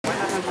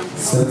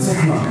Spencer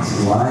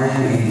Hunt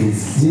lying in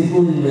his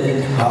dimly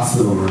lit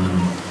hospital room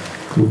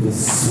with a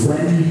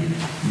sweaty,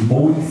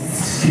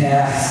 moist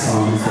cast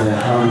on his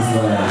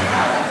leg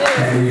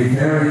and a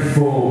very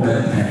full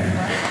bedpan.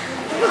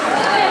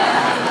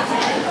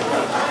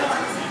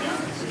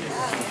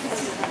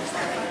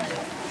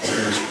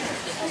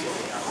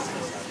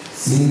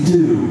 Scene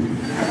 2.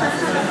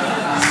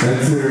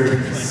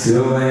 Spencer,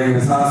 still laying in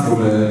his hospital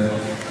bed,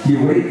 he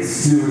awakes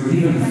to an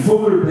even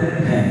fuller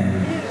bedpan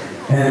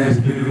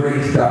and the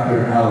great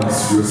Dr.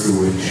 Alex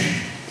Riskowich.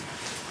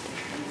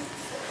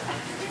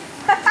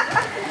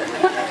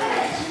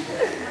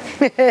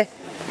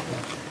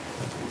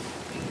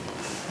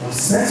 Oh,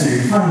 Spencer,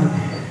 you're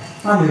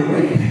finally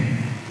awake.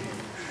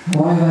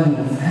 Why have I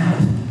been out?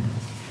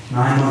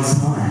 9 months'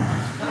 time.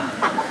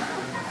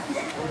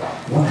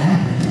 What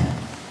happened?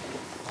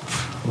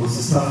 Well, it's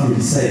just tough for me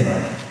to say,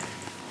 but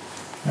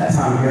that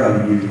time ago,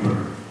 you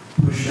were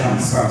pushed down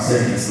the spiral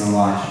staircase in the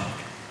lodge.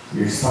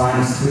 Your spine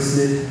was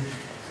twisted,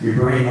 your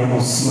brain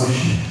almost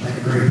smushed like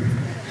a grape,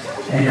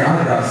 and your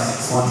eyebrows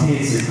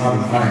spontaneously caught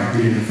on fire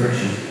due to the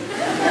friction.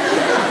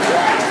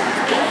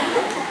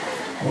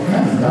 What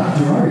kind of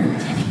doctor are you?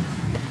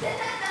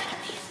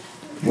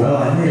 Well, I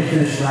may have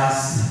finished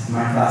last in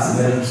my class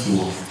at medical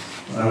school,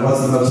 but I was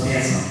the most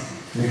handsome.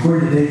 And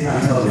according to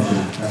daytime television,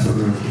 that's what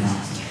really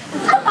counts.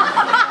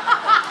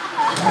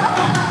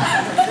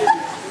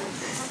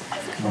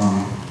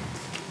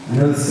 I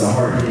know this is a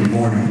hard-hitting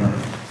morning, but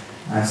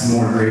I have some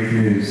more grave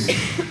news.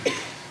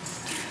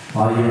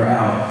 While you were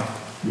out,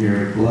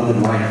 your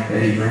beloved wife,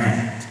 Betty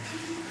Grant,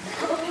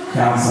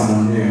 found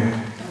someone new.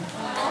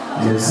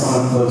 And it was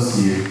someone close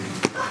to you.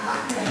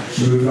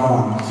 She moved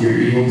on to your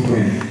evil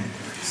twin,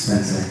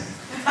 Spencer.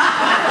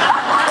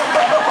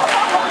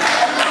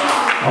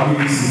 I'll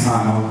give you some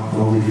time.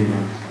 I'll leave you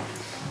alone.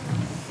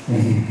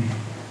 Thank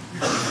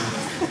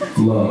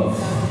you. Love.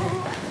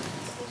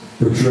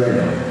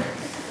 Betrayal.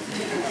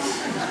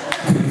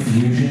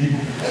 Confusion.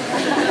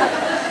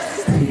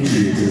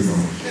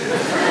 Patriotism.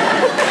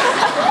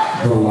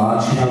 The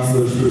Lodge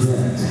Counselors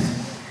present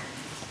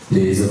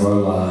Days of Our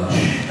Lodge.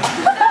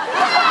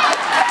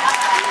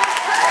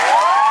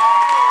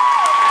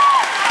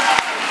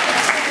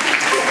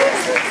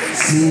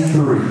 Scene 3.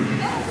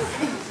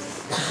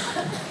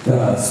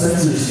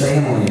 Spencer's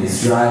family is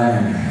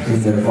driving in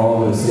their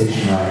Volvo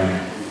station wagon.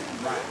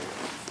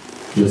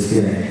 Just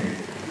kidding.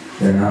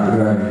 They're not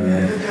driving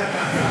yet.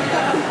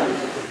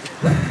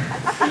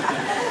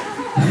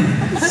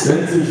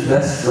 Spencer's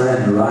best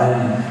friend,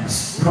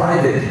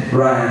 Private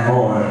Ryan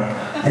Moore,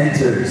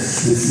 enters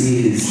to see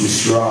his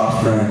distraught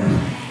friend.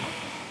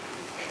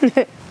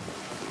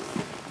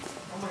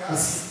 Oh my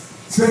gosh.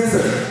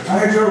 Spencer, I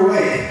heard you were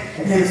awake.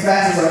 I came as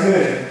fast as I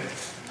could.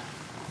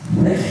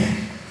 Thank you.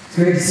 It's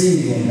great to see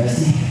you again,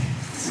 Bestie.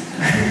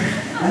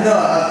 I know,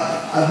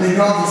 I've been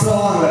gone for so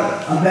long,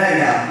 but I'm back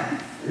now.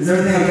 Is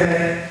everything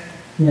okay?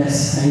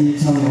 Yes, I need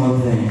to tell you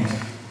one thing.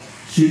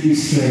 Shoot me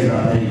straight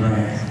about Betty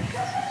Grant.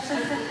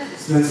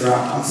 Spencer,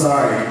 I'm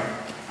sorry.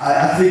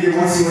 I figured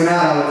once you went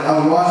out, I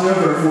would watch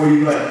over her for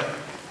you, but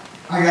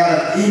I got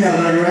an email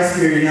during your rest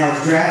period and I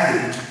was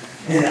drafted.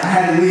 And I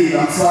had to leave.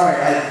 I'm sorry.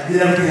 I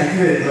did everything I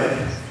could, but...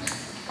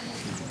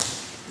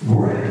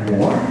 We're at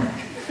war?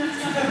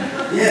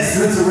 Yes,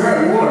 Spencer, we're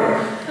at war.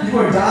 People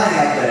are dying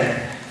out there.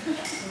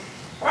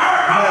 But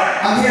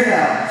I'm here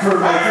now, for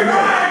good. I'm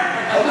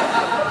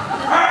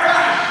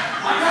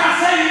trying to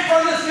save you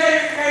from this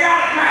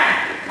chaotic man.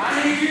 I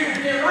need you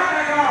to get right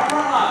back on our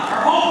front line.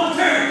 Our whole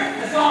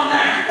platoon is gone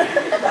down.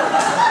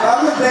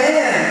 I'm the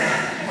band.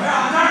 Well,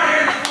 I'm not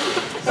here.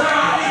 So I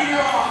need you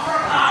on our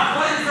front line,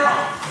 playing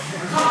drums.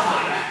 Or something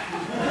like that.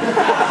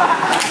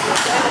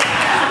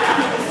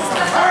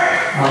 Hurry!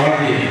 I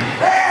love you.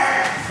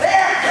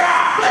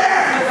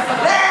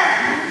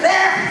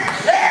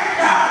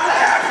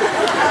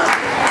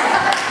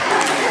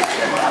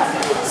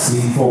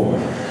 Scene 4.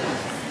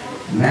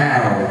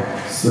 Now,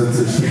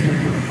 Spencer's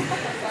family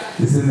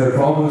is in their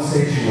Volvo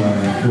station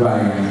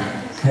wagon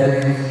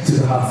heading to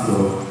the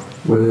hospital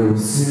where they will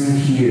soon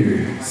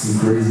hear some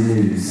crazy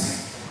news.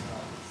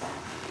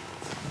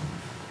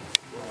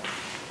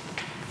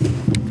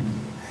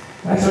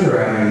 Nice weather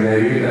around here today.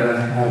 You get to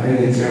have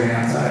Indians running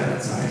outside.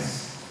 That's nice.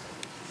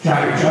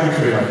 Traffic's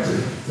pretty light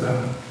too, so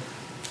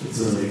it's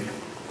a relief.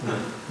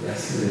 Yes,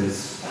 it is.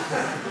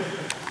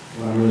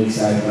 What I'm really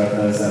excited about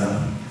that is that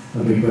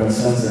my big brother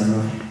Spencer, I'm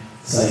really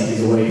psyched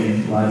he's awake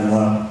and alive and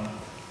well.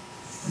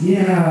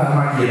 Yeah, I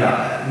might get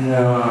out.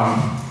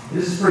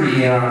 This is pretty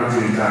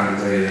inopportune time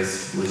to tell you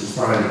this, which is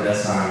probably the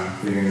best time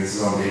figuring this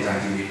is on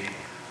daytime TV.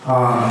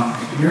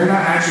 You're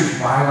not actually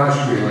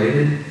biologically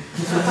related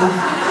to Spencer,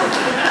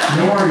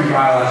 nor are you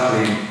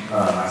biologically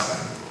my son.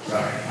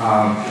 Sorry.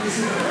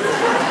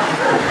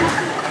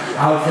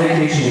 I was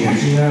vacationing in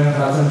China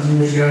about 17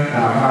 years ago,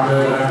 condo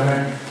down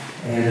there,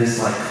 and this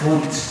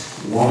cloaked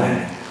woman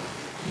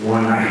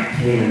one night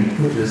came and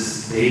put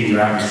this baby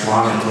wrapped in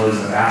swaddling clothes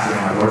in a basket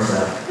on my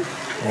doorstep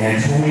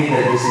and told me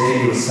that this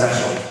baby was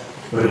special,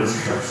 but it was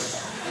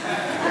cursed.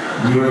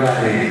 You were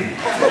that baby.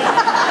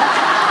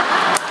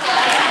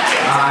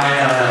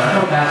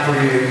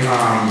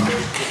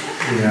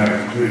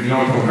 you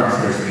don't come across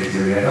Thursday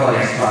Theory. I felt like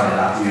I should probably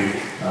adopt you,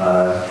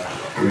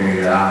 doing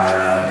that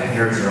I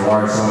inherited a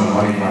large sum of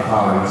money from my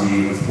father once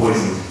he was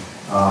poisoned.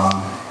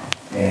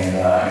 And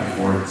I can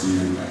afford to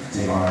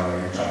take on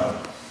another child.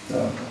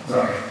 So,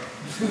 sorry.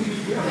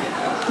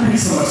 That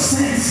makes so much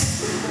sense.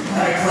 I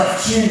had a cleft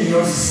chin,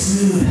 yours is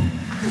smooth.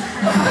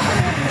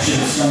 I should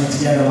have strung it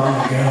together long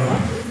ago.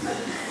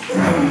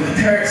 The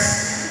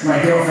curse. My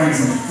girlfriend's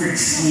in freak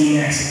skiing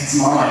accidents.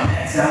 All my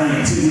pets down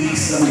in 2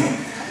 weeks. Oh,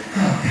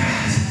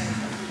 God.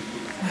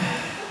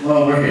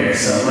 Well, we're here,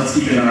 so let's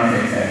keep it on our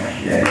fake family.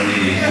 Yeah,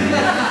 indeed.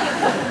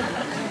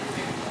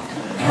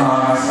 Oh,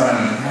 my son.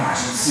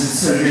 Gosh, it's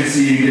so good to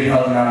see you get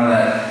helping out of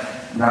that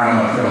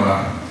 9-month coma.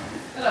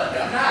 Hello,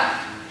 Governor.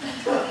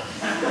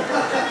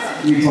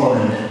 You told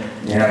him.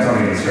 Yeah, I told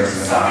him he was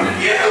cursing the doctor.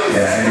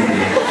 Yeah,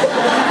 indeed.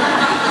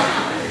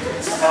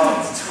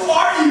 Who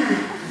are you?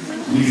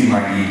 Easy,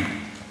 Mikey.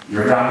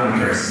 You're adopting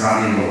a curse. It's not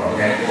the end of the world,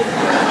 okay?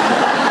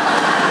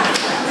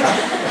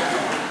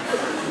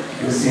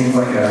 This seems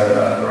like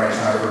the right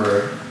time for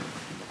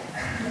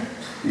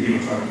the evil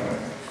twin.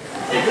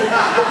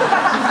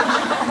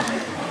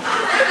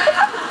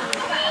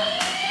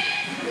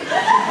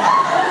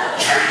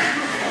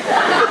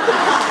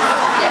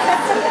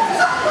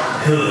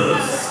 Hello,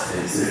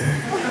 Spencer.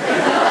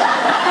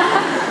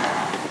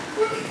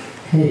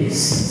 Hey,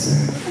 Spencer.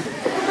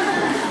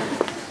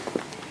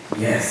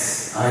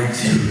 Yes, I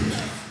too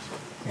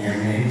am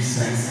named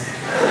Spencer.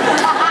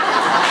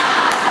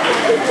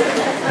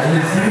 That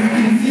is very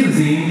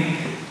confusing.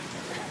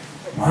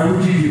 Why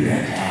would you do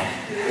that, Dad?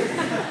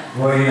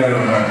 Well, you know,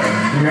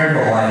 the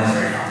miracle line is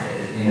very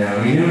complicated. You know,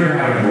 we knew we were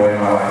having a boy,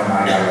 my wife and I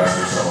got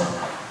arrested for soul.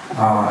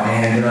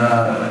 And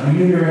we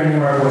knew we were going to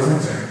name our boy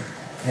Spencer.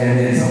 And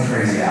then some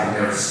crazy out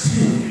there was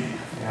two.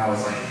 And I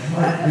was like,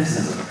 what? This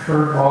is a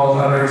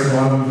curveball I've ever seen.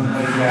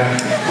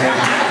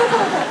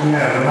 You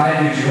know, the life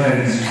gives you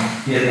wins,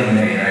 you get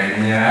lemonade, right?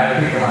 And, you know, I had to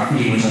pick up my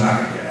feet, which I'm not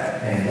going to get at.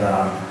 And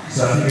so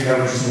I figured I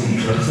would just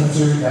need to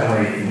Spencer. That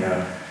way, you know,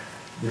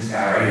 this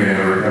guy right here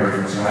never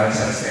comes from. I just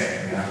have to stay,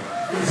 you know?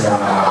 So,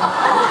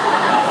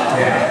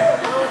 yeah.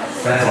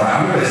 That's why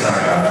I'm really sorry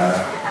about that.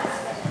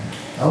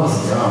 That was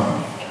dumb.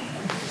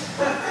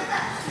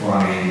 Well, I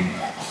mean,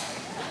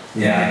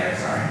 yeah, I'm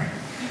sorry.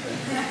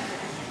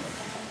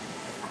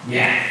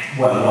 Yeah,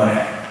 well,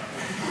 whatever.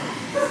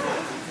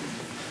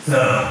 So,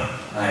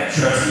 I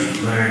trust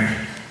you've learned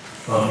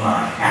of my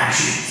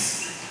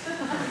actions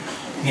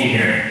in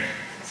your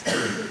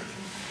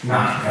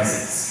not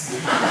presence.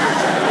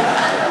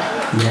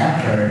 Yeah,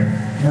 I've heard.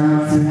 No, I'm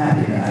not too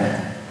happy about it.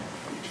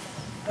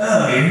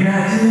 Oh, you're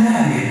not too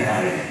happy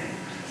about it?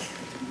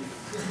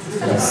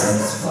 Yes,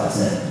 that's what I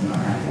said. I'm not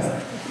happy about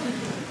it.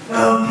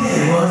 Okay,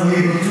 well, I'm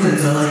able to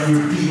twins. I like to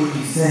repeat what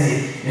you say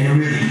in a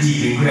really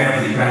deep and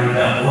gravelly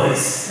roundabout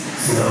voice.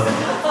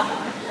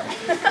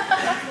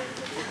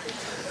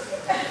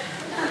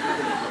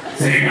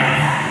 So you're not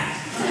happy.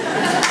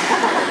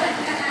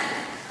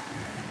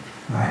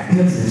 Alright, cut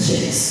to the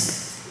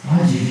chase.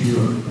 Why'd you do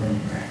it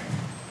anyway?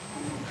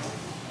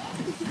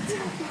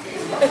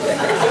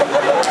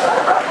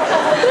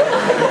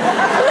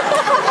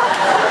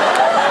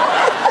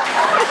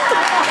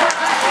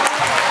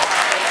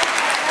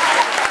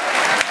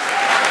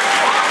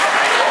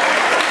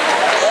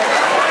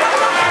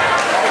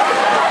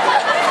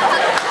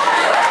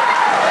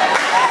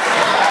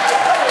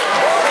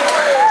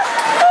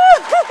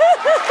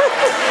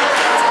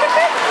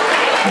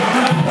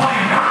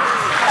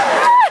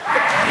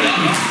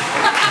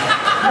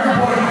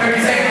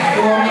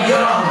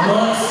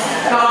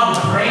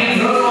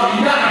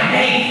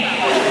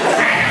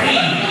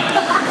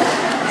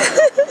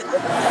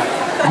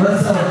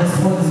 Let's this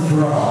once and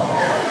for all.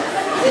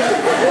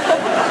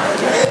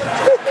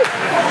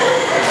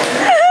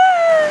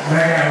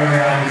 That got really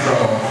out of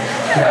control.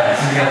 Guys,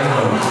 you got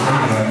low.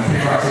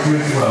 Pick rocks are too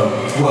slow.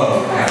 Whoa,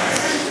 guys.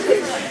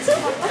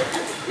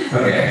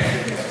 Okay.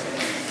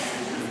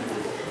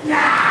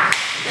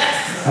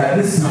 At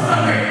this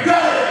time,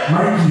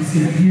 Mikey's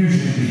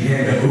confusion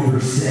began to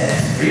overset.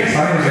 Are you guys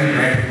talking about any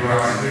rank pick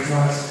rocks and two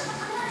slots?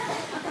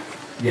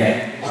 Yeah.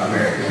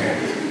 Okay.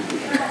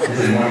 Is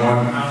it 1-1?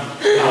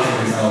 I'll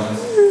tell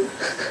this.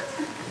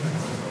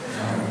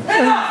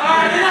 Enough!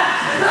 Alright, enough!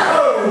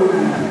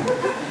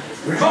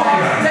 We're talking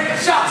about Taking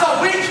shots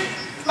all week.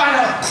 Find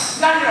out,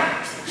 not even a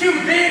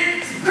human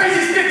being.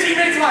 Craziest 15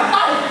 minutes of my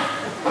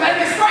life. I'm at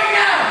this right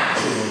now.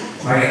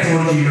 Mike, I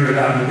told you were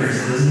about to curse.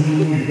 It doesn't mean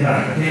you need to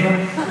gun. Okay, man?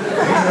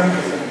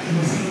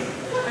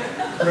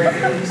 Great.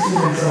 Just 2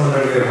 minutes over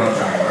there with a love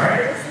triangle,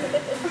 alright?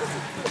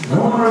 No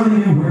one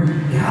really knew where he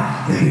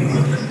got the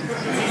gun.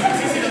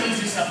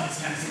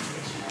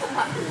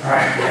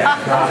 Alright, yeah.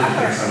 I'll just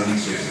curse on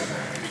these shoes.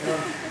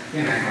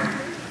 In that corner.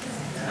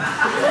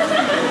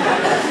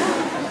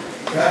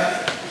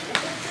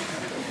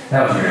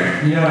 That was great.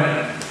 You know what? I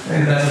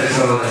think the best way to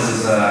settle this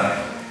is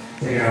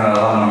taking a lot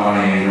of my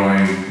money and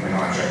going like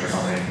on a trip or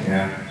something.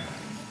 Yeah.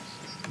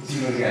 Let's see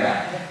what we get at.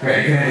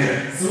 Great. Good idea.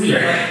 Sweet.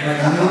 Great. Like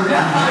Newark, New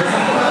Jersey?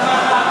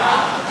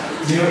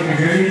 Do you know what New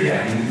Jersey?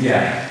 Yeah.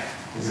 Yeah.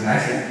 Is it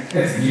nice here?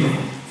 It's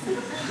beautiful.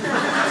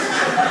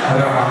 Are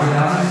there haunted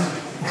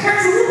houses?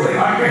 Absolutely.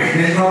 All right, great.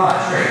 Thanks a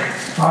lot. Great.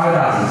 Haunted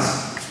houses.